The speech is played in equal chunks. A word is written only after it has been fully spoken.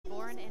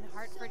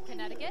Hartford,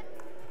 Connecticut.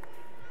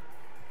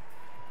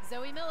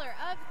 Zoe Miller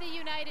of the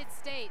United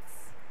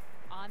States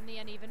on the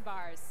uneven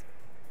bars.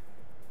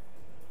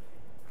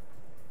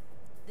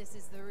 This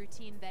is the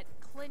routine that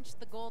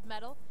clinched the gold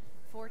medal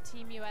for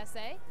Team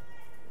USA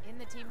in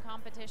the team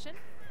competition.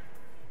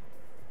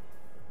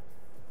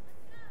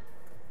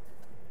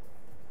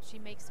 She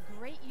makes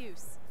great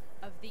use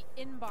of the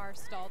in-bar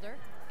stalder.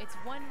 It's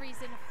one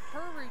reason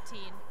her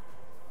routine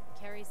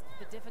carries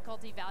the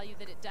difficulty value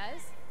that it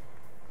does.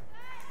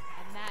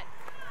 And that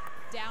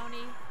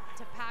Downey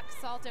to Pack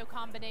Salto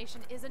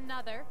combination is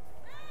another.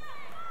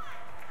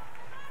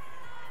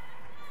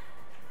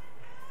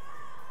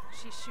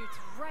 She shoots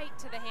right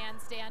to the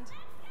handstand.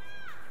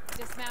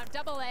 Dismount,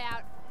 double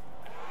layout.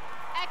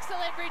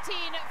 Excellent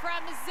routine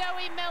from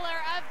Zoe Miller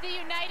of the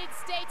United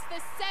States,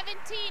 the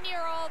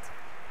 17-year-old.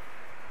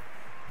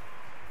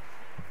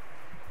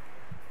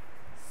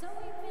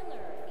 Zoe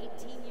Miller,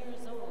 18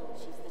 years old.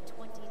 She's the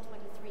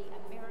 2023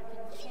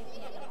 American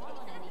champion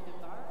on uneven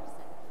bars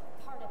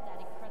and part of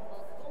that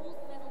incredible gold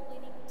medal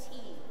winning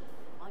team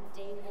on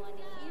day one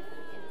here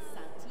in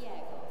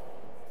Santiago.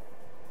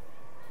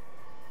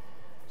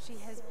 She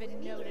has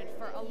been noted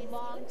for a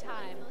long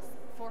time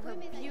for her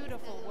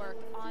beautiful work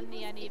on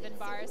the uneven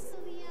bars.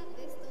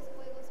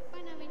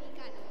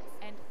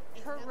 And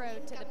her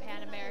road to the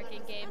Pan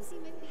American Games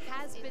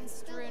has been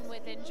strewn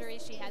with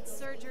injuries. She had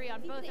surgery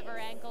on both of her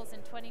ankles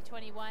in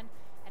 2021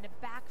 and a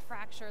back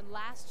fracture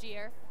last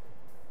year.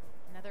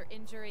 Another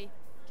injury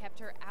kept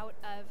her out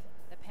of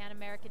the Pan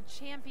American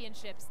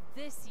Championships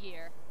this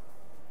year.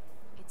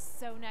 It's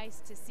so nice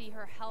to see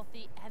her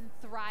healthy and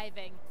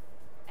thriving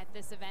at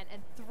this event,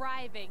 and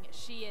thriving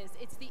she is.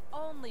 It's the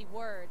only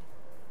word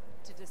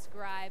to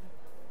describe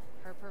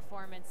her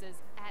performances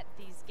at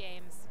these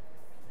games.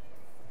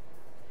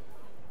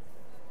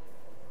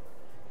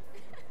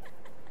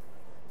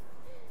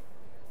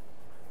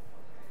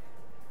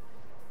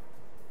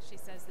 She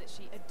says that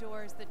she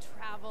adores the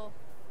travel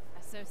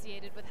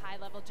associated with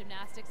high-level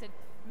gymnastics and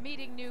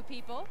meeting new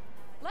people,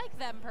 like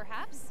them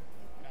perhaps.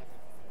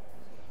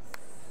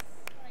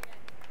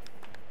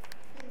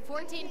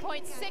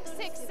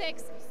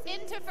 14.666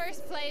 into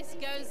first place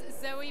goes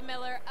Zoe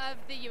Miller of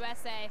the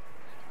USA.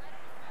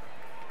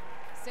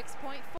 6.4.